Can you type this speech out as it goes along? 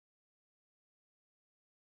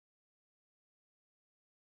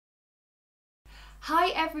Hi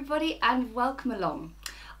everybody and welcome along.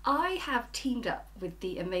 I have teamed up with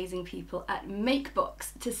the amazing people at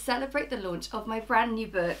MakeBox to celebrate the launch of my brand new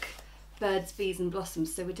book, Birds, Bees and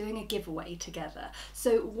Blossoms. So we're doing a giveaway together.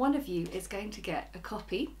 So one of you is going to get a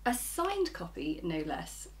copy, a signed copy no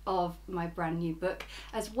less, of my brand new book,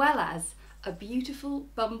 as well as a beautiful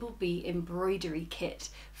Bumblebee embroidery kit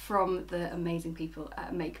from the amazing people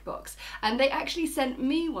at MakeBox. And they actually sent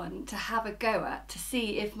me one to have a go at to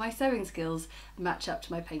see if my sewing skills match up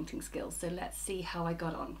to my painting skills. So let's see how I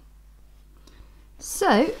got on.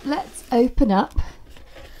 So let's open up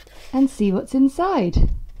and see what's inside.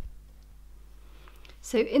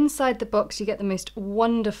 So inside the box you get the most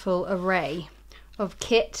wonderful array of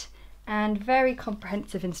kit and very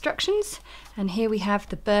comprehensive instructions, and here we have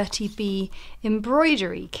the Bee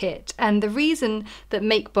embroidery kit. And the reason that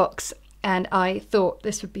MakeBox and I thought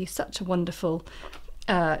this would be such a wonderful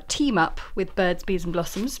team up with Birds, Bees and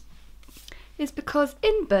Blossoms is because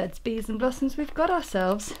in Birds, Bees and Blossoms we've got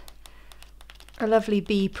ourselves a lovely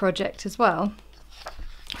bee project as well,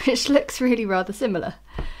 which looks really rather similar.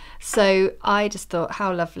 So I just thought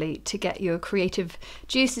how lovely to get your creative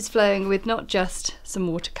juices flowing with not just some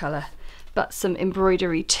watercolour but some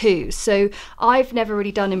embroidery too. So I've never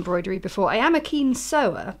really done embroidery before. I am a keen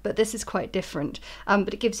sewer, but this is quite different.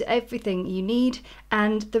 But it gives you everything you need.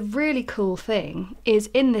 And the really cool thing is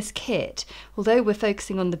in this kit, although we're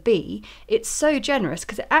focusing on the bee, it's so generous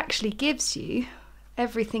because it actually gives you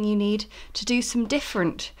everything you need to do some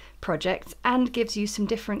different projects and gives you some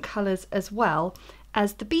different colours as well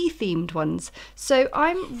as the bee themed ones. So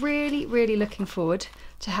I'm really looking forward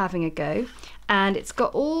to having a go, and it's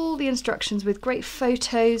got all the instructions with great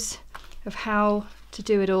photos of how to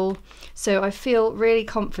do it all, so I feel really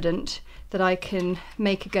confident that I can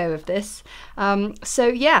make a go of this. So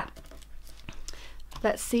yeah,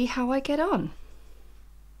 let's see how I get on.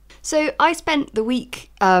 So I spent the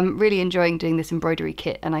week really enjoying doing this embroidery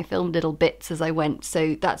kit, and I filmed little bits as I went,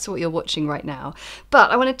 so that's what you're watching right now.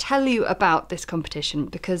 But I want to tell you about this competition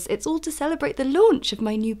because it's all to celebrate the launch of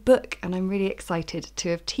my new book, and I'm really excited to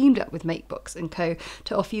have teamed up with MakeBox Co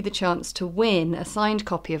to offer you the chance to win a signed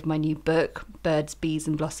copy of my new book, Birds, Bees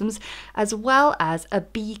and Blossoms, as well as a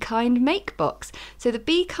Bee Kind Make Box. So the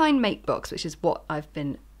Bee Kind Make Box, which is what I've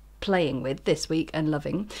been playing with this week and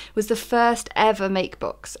loving, was the first ever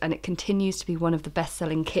MakeBox, and it continues to be one of the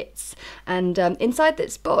best-selling kits. And inside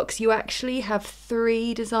this box you actually have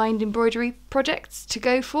 3 designed embroidery projects to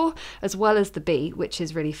go for, as well as the bee, which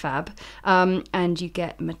is really fab. And you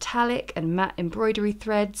get metallic and matte embroidery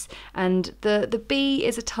threads, and the bee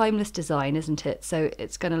is a timeless design, isn't it? So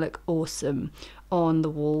it's going to look awesome on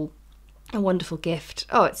the wall. A wonderful gift.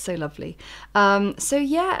 Oh, it's so lovely. So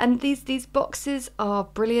yeah, and these boxes are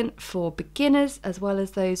brilliant for beginners as well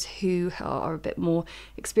as those who are a bit more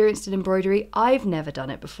experienced in embroidery. I've never done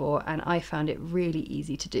it before and I found it really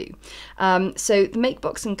easy to do. So the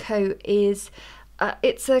MakeBox Co is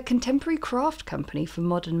it's a contemporary craft company for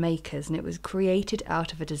modern makers, and it was created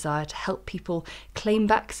out of a desire to help people claim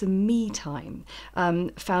back some me time,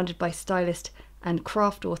 founded by stylist and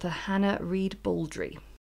craft author Hannah Reed Baldry.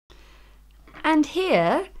 And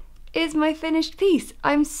here is my finished piece.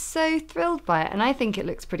 I'm so thrilled by it, and I think it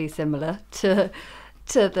looks pretty similar to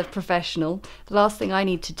the professional. The last thing I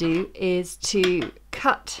need to do is to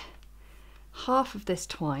cut half of this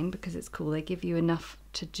twine because it's cool. They give you enough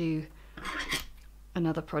to do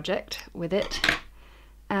another project with it.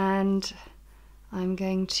 And I'm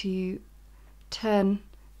going to turn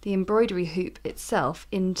the embroidery hoop itself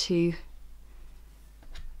into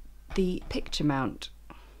the picture mount.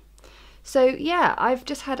 So yeah, I've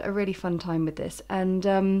just had a really fun time with this, and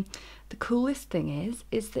the coolest thing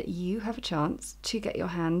is that you have a chance to get your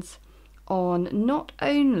hands on not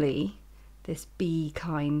only this Bee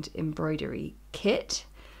Kind embroidery kit,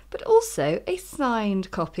 but also a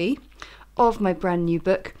signed copy of my brand new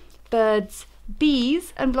book, Birds,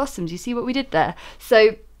 Bees and Blossoms. You see what we did there?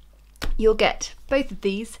 So you'll get both of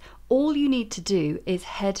these. All you need to do is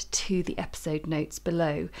head to the episode notes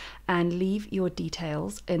below and leave your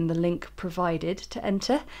details in the link provided to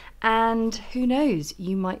enter, and who knows,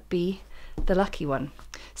 you might be the lucky one.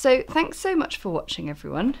 So thanks so much for watching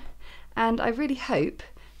everyone, and I really hope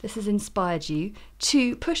this has inspired you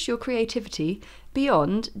to push your creativity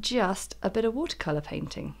beyond just a bit of watercolour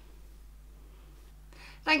painting.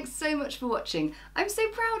 Thanks so much for watching. I'm so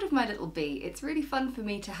proud of my little bee. It's really fun for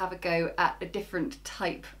me to have a go at a different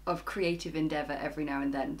type of creative endeavour every now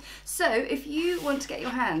and then. So if you want to get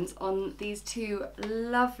your hands on these 2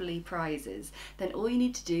 lovely prizes, then all you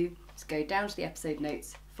need to do is go down to the episode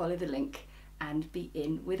notes, follow the link, and be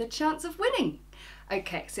in with a chance of winning.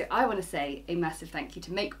 Okay, so I want to say a massive thank you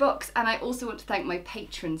to MakeBox, and I also want to thank my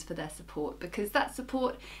patrons for their support, because that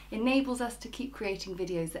support enables us to keep creating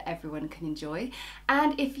videos that everyone can enjoy.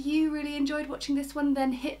 And if you really enjoyed watching this one,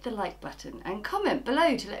 then hit the like button and comment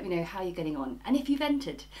below to let me know how you're getting on and if you've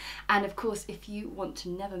entered. And of course, if you want to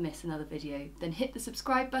never miss another video, then hit the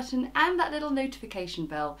subscribe button and that little notification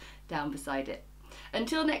bell down beside it.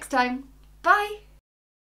 Until next time, bye!